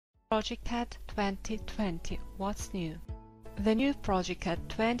progeCAD 2020. What's new? The new progeCAD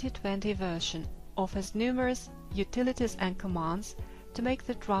 2020 version offers numerous utilities and commands to make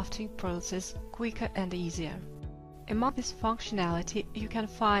the drafting process quicker and easier. Among this functionality, you can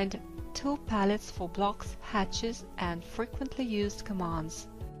find tool palettes for blocks, hatches, and frequently used commands.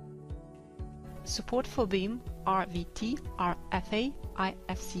 Support for BIM, RVT, RFA,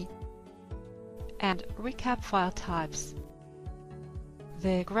 IFC, and recap file types.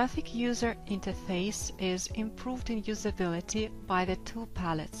 The graphic user interface is improved in usability by the tool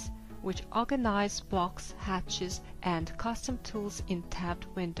palettes, which organize blocks, hatches, and custom tools in tabbed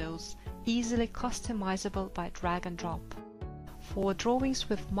windows, easily customizable by drag and drop. For drawings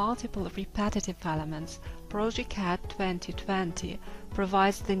with multiple repetitive elements, progeCAD 2020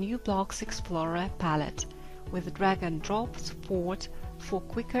 provides the new Blocks Explorer palette, with drag and drop support for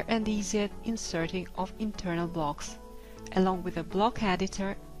quicker and easier inserting of internal blocks, along with a block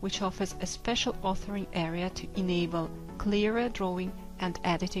editor which offers a special authoring area to enable clearer drawing and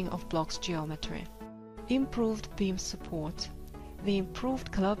editing of blocks geometry. Improved BIM support. The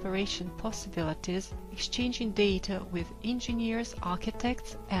improved collaboration possibilities, exchanging data with engineers,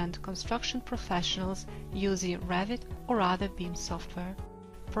 architects, and construction professionals using Revit or other BIM software.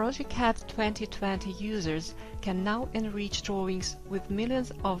 progeCAD 2020 users can now enrich drawings with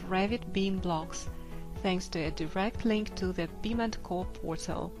millions of Revit BIM blocks, thanks to a direct link to the BIM & Core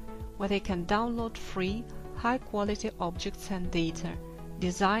portal, where they can download free, high-quality objects and data,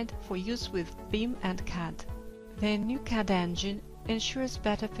 designed for use with BIM and CAD. The new CAD engine ensures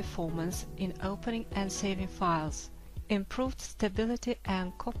better performance in opening and saving files, improved stability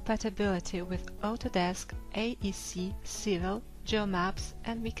and compatibility with Autodesk, AEC, Civil, GeoMaps,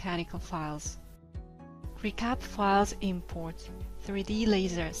 and mechanical files. Recap files import. 3D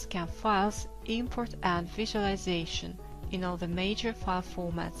laser scan files, import and visualization in all the major file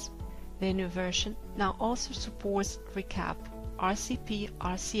formats. The new version now also supports recap, RCP,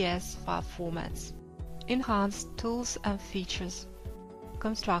 RCS file formats. Enhanced tools and features.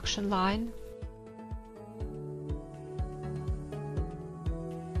 Construction line,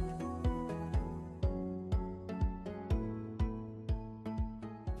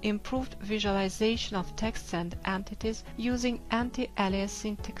 improved visualization of text and entities using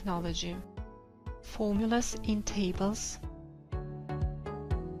anti-aliasing technology, formulas in tables,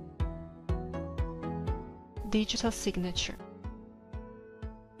 digital signature.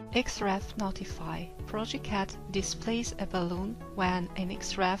 XREF Notify. progeCAD displays a balloon when an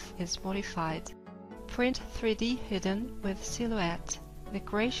XREF is modified. Print 3D hidden with silhouette. The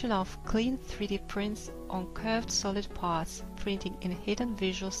creation of clean 3D prints on curved solid parts, printing in hidden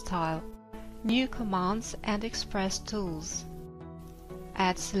visual style. New commands and express tools.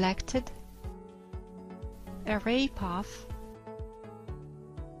 Add selected. Array path.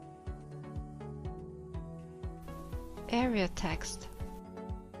 Area text.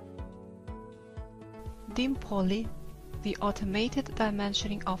 Dim Poly, the automated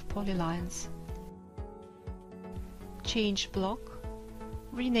dimensioning of polylines. Change block.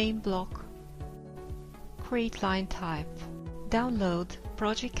 Rename block. Create line type. Download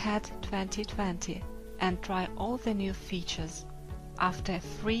progeCAD 2020 and try all the new features. After a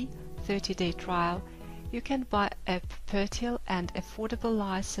free 30-day trial, you can buy a perpetual and affordable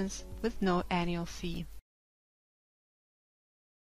license with no annual fee.